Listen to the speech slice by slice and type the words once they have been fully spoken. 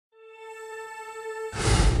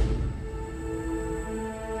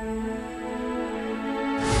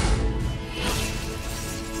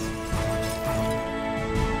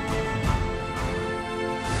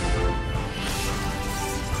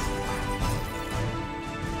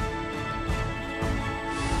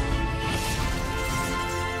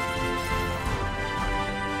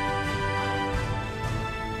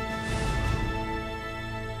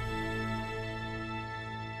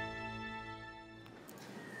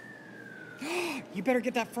You better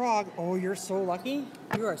get that frog. Oh, you're so lucky.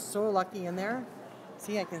 You are so lucky in there.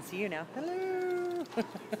 See, I can see you now. Hello.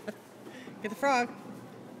 Get the frog.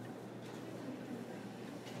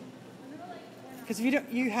 Because if you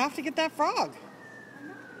don't, you have to get that frog.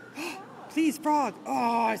 Please, frog.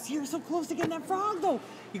 Oh, see, you're so close to getting that frog, though.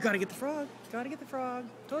 You gotta get the frog. You gotta get the frog.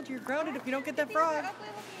 Told you, you're grounded if you don't get that frog.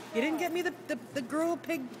 You didn't get me the girl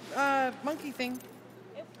pig monkey thing.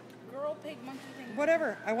 Girl pig monkey thing.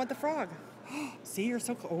 Whatever. I want the frog. See, you're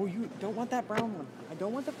so close. Oh, you don't want that brown one. I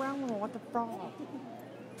don't want the brown one. I want the frog.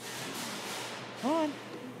 Come on.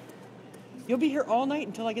 You'll be here all night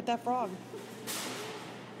until I get that frog.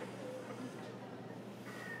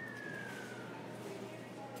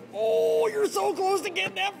 Oh, you're so close to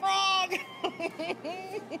getting that frog.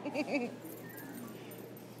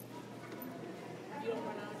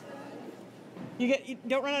 You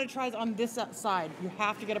don't run out of tries on this side. You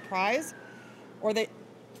have to get a prize, or they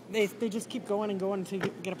just keep going and going until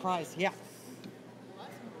you get a prize. Yeah.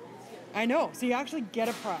 I know. So you actually get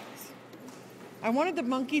a prize. I wanted the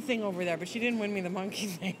monkey thing over there, but she didn't win me the monkey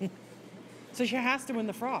thing. So she has to win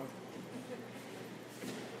the frog.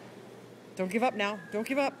 Don't give up now. Don't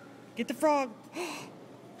give up. Get the frog.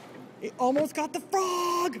 It almost got the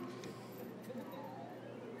frog.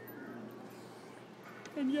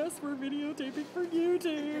 And yes, we're videotaping for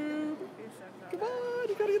YouTube. Come on,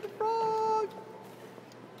 you gotta get the frog.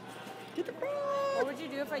 Get the frog. What would you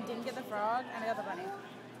do if I didn't get the frog and I got the bunny?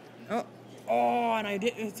 Oh, and I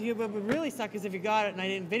didn't. See, what would really suck is if you got it and I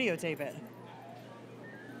didn't videotape it.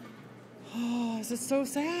 Oh, this is so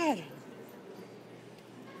sad.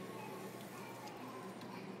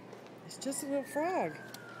 It's just a little frog.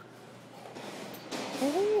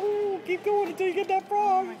 Oh, keep going until you get that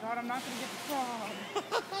frog. Oh my god, I'm not gonna get the frog.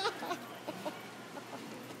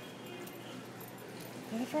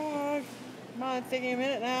 Get the frog. Come on, it's taking a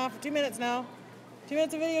minute now. For 2 minutes now. 2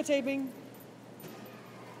 minutes of videotaping.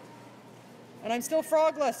 And I'm still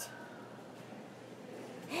frogless.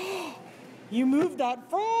 You moved that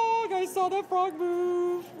frog. I saw that frog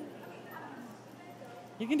move.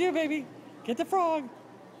 You can do it, baby. Get the frog.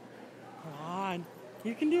 Come on.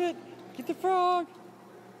 You can do it. Get the frog.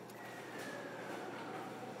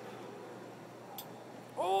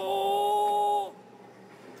 Oh!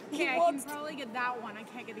 Okay, I can probably get that one. I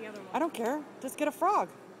can't get the other one. I don't care. Just get a frog.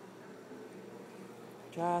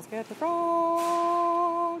 Just get the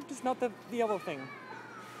frog. Just not the yellow thing.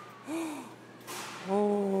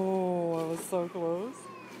 Oh, I was so close.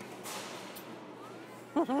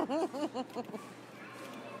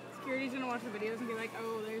 Security's gonna watch the videos and be like,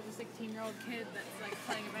 oh, there's a 16-year-old kid that's like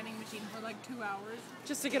playing a vending machine for like 2 hours.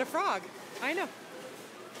 Just to get a frog. I know.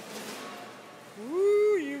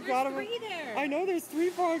 Ooh, you got him. There's 3 there. I know there's 3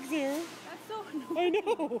 frogs there. That's so annoying. I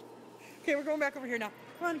know. Okay, we're going back over here now.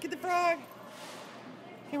 Come on, get the frog.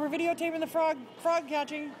 Okay, we're videotaping the frog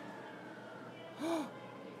catching.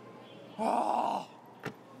 Oh. I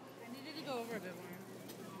needed to go over a bit more.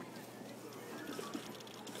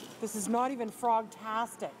 This is not even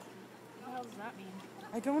frog-tastic. What the hell does that mean?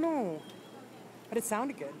 I don't know. But it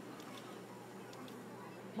sounded good.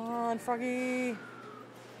 Come on, Froggy.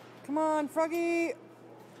 Come on, Froggy.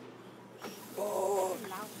 Oh.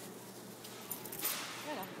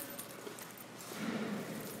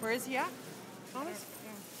 Where is he at? Thomas?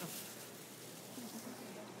 Yeah. Oh.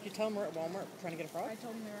 Did you tell him we're at Walmart trying to get a frog? I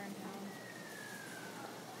told him we were in town.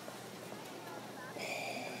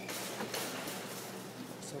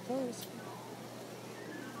 So close.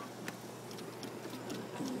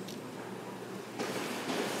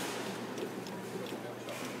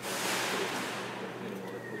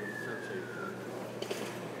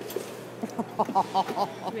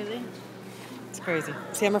 Really? It's crazy.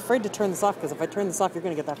 See, I'm afraid to turn this off because if I turn this off, you're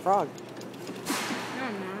going to get that frog. No,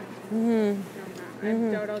 I'm not. Mm-hmm. No, I'm not.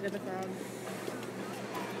 I doubt I'll get the frog.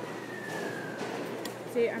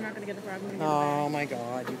 See, I'm not gonna get the frog. I'm gonna get the Oh bag. my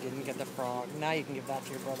god, you didn't get the frog. Now you can give that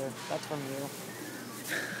to your brother. That's from you.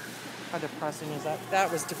 How depressing is that?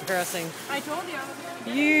 That was depressing. I told you I was gonna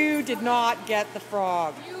get You did not get the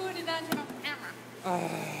frog. it. You did not turn off the camera.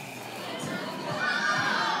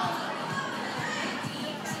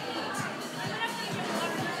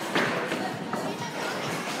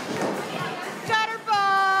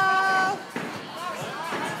 Chatterball!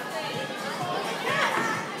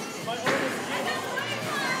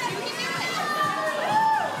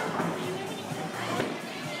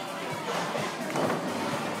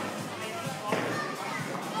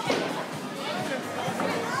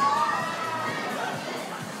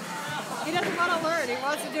 He doesn't want to learn. He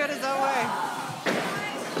wants to do it his own way.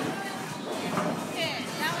 Yeah,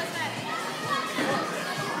 that was that.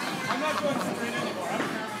 I'm not going straight anymore.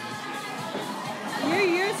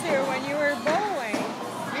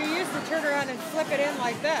 slip it in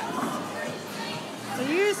like this. So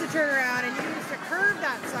you used to turn around and you used to curve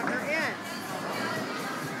that sucker in.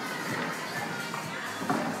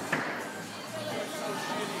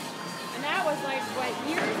 And that was like what,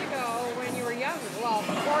 years ago when you were younger. Well,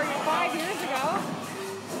 5 years ago.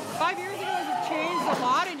 5 years ago you've changed a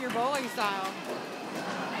lot in your bowling style.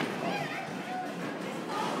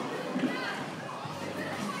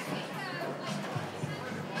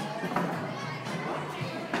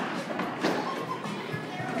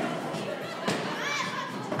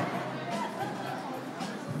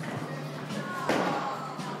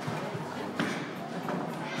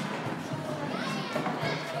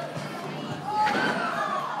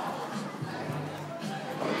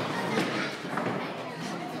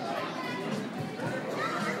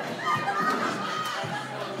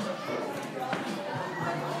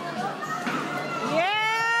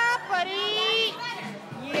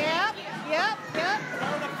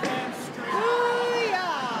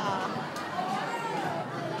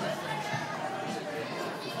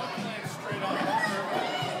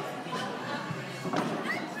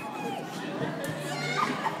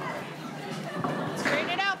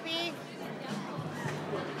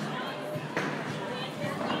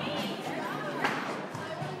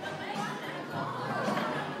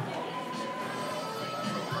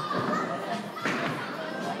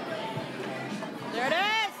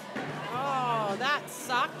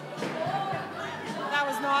 That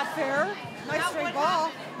was not fair. Nice straight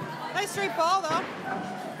ball. Nice straight ball though.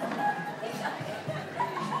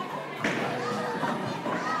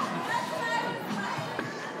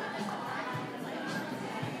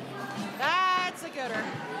 That's a gooder.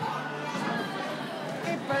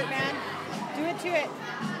 Good Bert, man. Do it to it.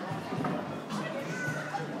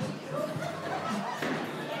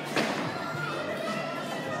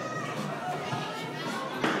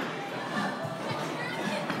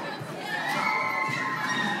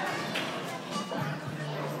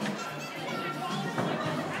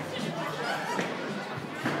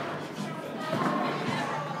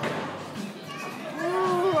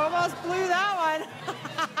 Blew that one.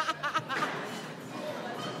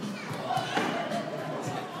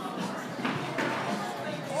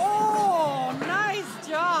 Oh, nice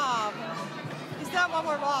job. He's got one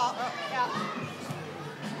more ball. Oh, yeah.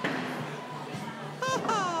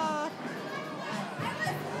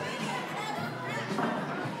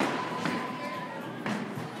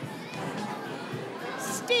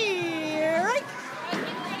 Steering.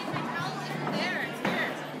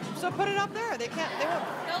 So put it up there. They can't. They won't.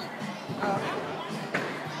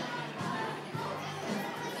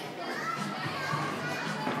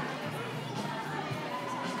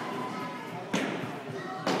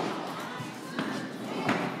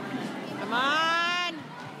 Come on!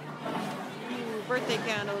 Ooh, birthday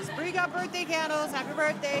candles. Bree got birthday candles. Happy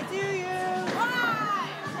birthday to you!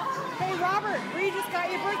 Hey Robert, Bree just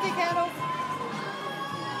got your birthday candles.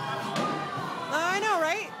 I know,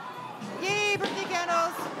 right? Yay, birthday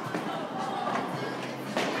candles!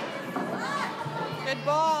 Good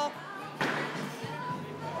ball. I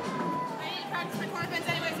need to practice for tournaments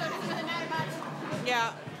anyway, so it doesn't really matter much.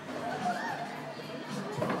 Yeah.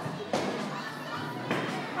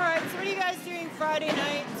 Alright, so what are you guys doing Friday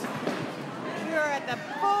night? We are at the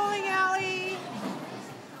bowling alley.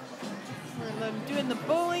 We're doing the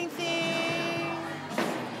bowling thing.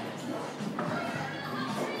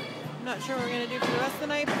 I'm not sure what we're going to do for the rest of the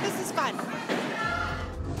night, but this is fun.